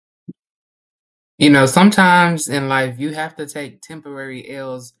Sometimes in life you have to take temporary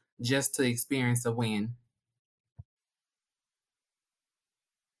L's just to experience a win.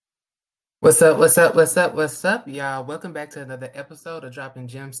 What's up? What's up? What's up? What's up, y'all? Welcome back to another episode of Dropping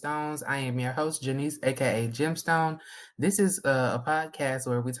Gemstones. I am your host, Janice, aka Gemstone. This is a podcast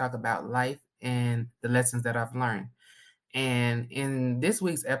where we talk about life and the lessons that I've learned. And in this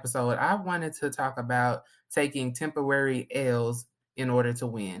week's episode, I wanted to talk about taking temporary L's in order to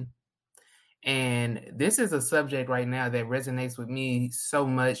win. And this is a subject right now that resonates with me so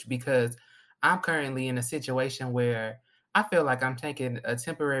much because I'm currently in a situation where I feel like I'm taking a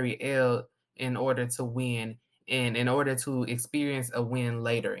temporary L in order to win and in order to experience a win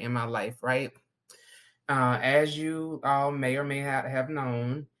later in my life, right? As you all may or may not have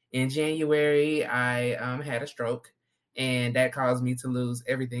known, in January, I had a stroke, and that caused me to lose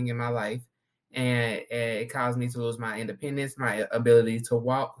everything in my life. And it caused me to lose my independence, my ability to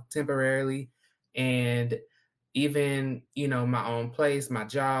walk temporarily, and even, my own place, my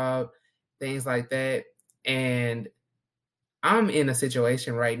job, things like that. And I'm in a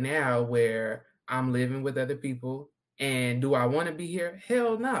situation right now where I'm living with other people. And do I want to be here?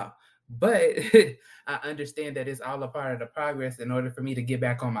 Hell no. But I understand that it's all a part of the progress in order for me to get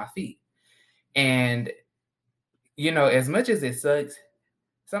back on my feet. And, as much as it sucks,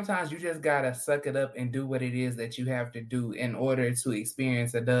 sometimes you just got to suck it up and do what it is that you have to do in order to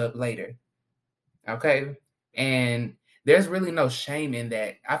experience a dub later. Okay. And there's really no shame in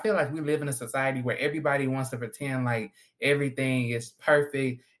that. I feel like we live in a society where everybody wants to pretend like everything is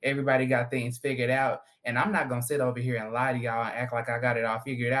perfect, everybody got things figured out. And I'm not going to sit over here and lie to y'all and act like I got it all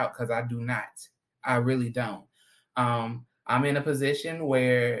figured out because I do not. I really don't. I'm in a position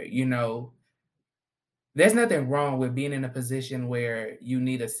where, there's nothing wrong with being in a position where you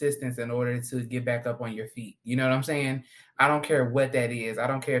need assistance in order to get back up on your feet. You know what I'm saying? I don't care what that is. I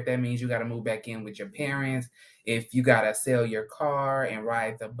don't care if that means you got to move back in with your parents, if you got to sell your car and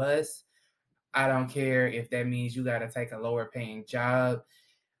ride the bus. I don't care if that means you got to take a lower paying job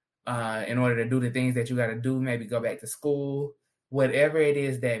in order to do the things that you got to do, maybe go back to school, whatever it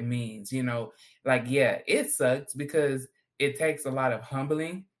is that means, yeah, it sucks because it takes a lot of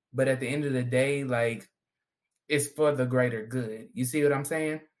humbling. But at the end of the day, like, it's for the greater good. You see what I'm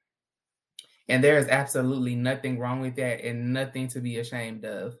saying? And there is absolutely nothing wrong with that and nothing to be ashamed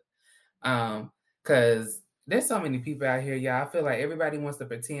of. Because there's so many people out here, y'all. I feel like everybody wants to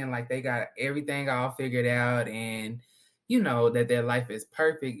pretend like they got everything all figured out and that their life is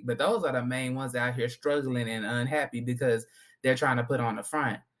perfect. But those are the main ones out here struggling and unhappy because they're trying to put on the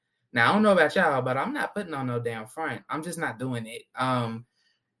front. Now, I don't know about y'all, but I'm not putting on no damn front. I'm just not doing it.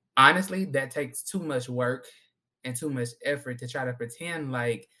 Honestly, that takes too much work and too much effort to try to pretend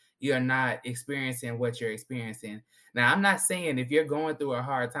like you're not experiencing what you're experiencing. Now, I'm not saying if you're going through a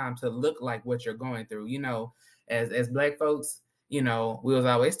hard time to look like what you're going through. As Black folks, we was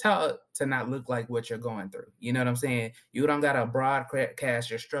always taught to not look like what you're going through. You know what I'm saying? You don't got to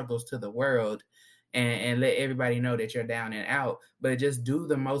broadcast your struggles to the world and let everybody know that you're down and out, but just do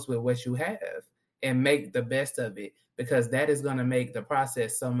the most with what you have and make the best of it because that is going to make the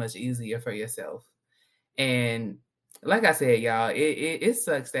process so much easier for yourself. And like I said, y'all, it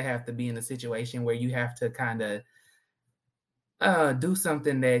sucks to have to be in a situation where you have to kind of do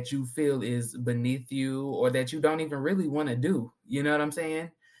something that you feel is beneath you or that you don't even really want to do. You know what I'm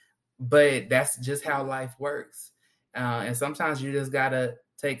saying? But that's just how life works. And sometimes you just gotta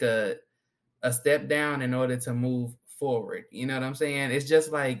take a step down in order to move forward. You know what I'm saying? It's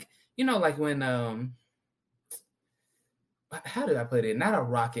just like, like when how do I put it? Not a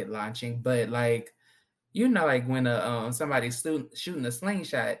rocket launching, but like like when somebody's shooting a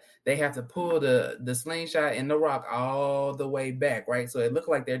slingshot, they have to pull the slingshot and the rock all the way back, right? So it looks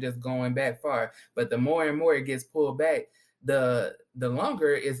like they're just going back far, but the more and more it gets pulled back, the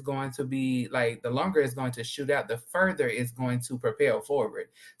longer it's going to be, like the longer it's going to shoot out, the further it's going to propel forward.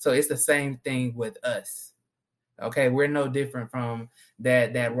 So it's the same thing with us. Okay, we're no different from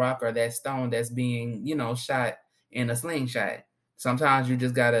that rock or that stone that's being, shot in a slingshot. Sometimes you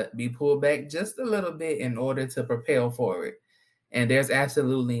just gotta be pulled back just a little bit in order to propel forward. And there's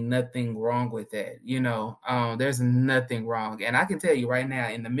absolutely nothing wrong with that. There's nothing wrong. And I can tell you right now,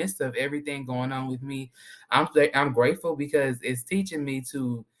 in the midst of everything going on with me, I'm grateful because it's teaching me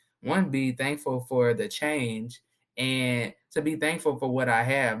to, one, be thankful for the change and to be thankful for what I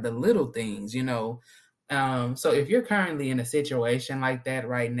have, the little things. So if you're currently in a situation like that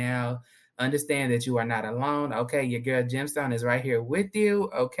right now, understand that you are not alone. Okay, your girl Gemstone is right here with you.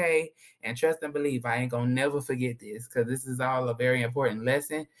 Okay, and trust and believe I ain't gonna never forget this because this is all a very important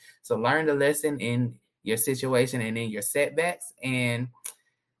lesson. So learn the lesson in your situation and in your setbacks, and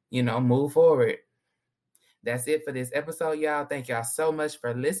move forward. That's it for this episode, y'all. Thank y'all so much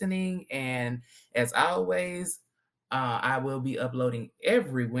for listening. And as always, I will be uploading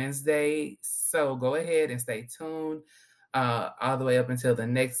every Wednesday. So go ahead and stay tuned all the way up until the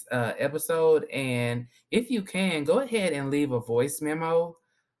next episode. And if you can, go ahead and leave a voice memo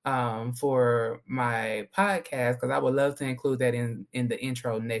for my podcast, because I would love to include that in the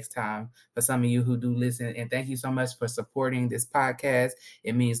intro next time for some of you who do listen. And thank you so much for supporting this podcast.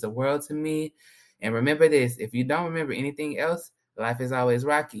 It means the world to me. And remember this, if you don't remember anything else, life is always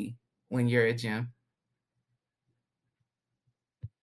rocky when you're a gym.